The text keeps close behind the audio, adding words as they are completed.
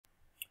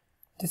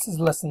This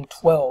is lesson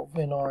 12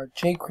 in our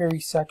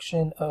jQuery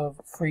section of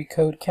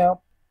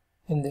freeCodeCamp.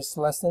 In this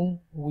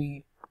lesson,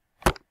 we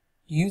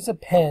use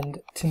append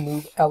to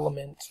move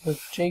elements with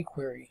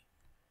jQuery.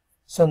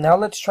 So now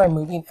let's try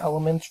moving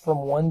elements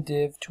from one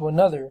div to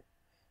another.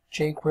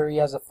 jQuery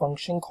has a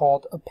function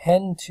called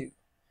appendTo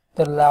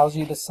that allows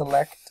you to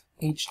select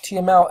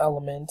HTML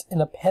elements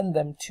and append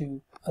them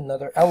to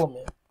another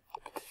element.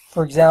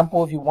 For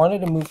example, if you wanted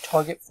to move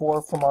target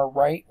 4 from our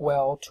right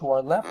well to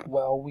our left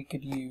well, we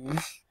could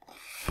use,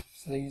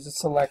 so they use a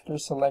selector,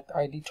 select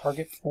ID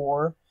target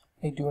 4,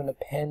 they do an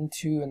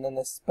appendTo, and then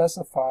they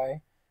specify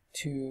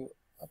to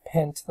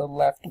append to the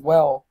left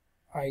well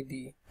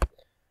ID.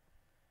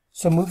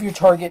 So move your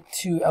target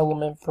 2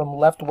 element from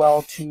left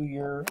well to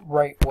your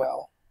right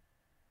well.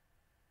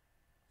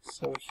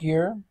 So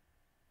here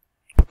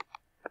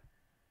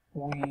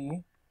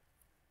we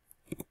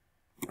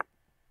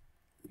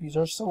use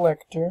our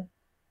selector,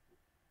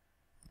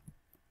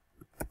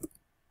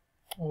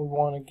 and we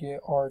want to get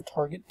our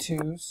target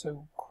 2,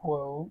 so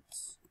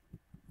quotes,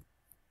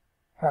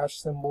 hash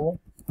symbol,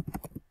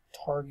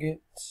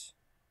 target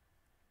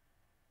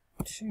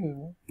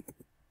 2,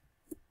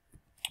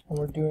 and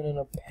we're doing an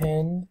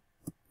append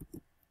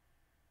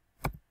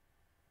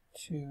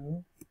to,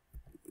 and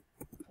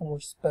we're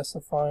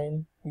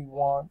specifying we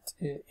want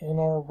it in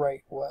our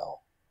right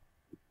well.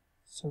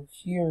 So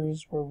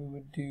here's where we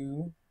would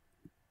do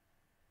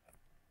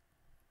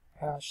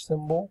hash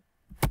symbol,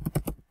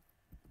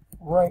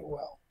 right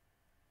well.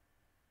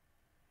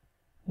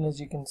 And as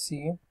you can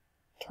see,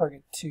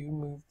 target 2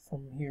 moved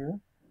from here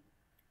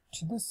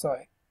to this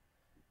side,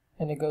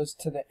 and it goes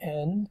to the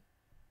end,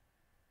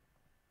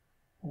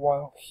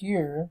 while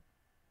here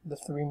the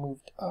 3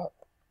 moved up.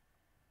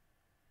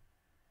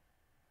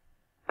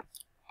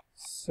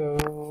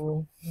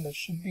 So there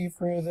should be,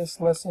 for this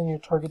lesson, your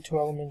target 2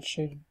 element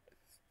should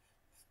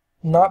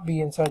not be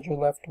inside your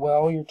left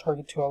well, your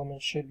target 2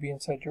 element should be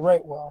inside your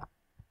right well.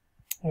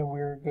 And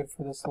we're good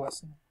for this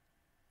lesson.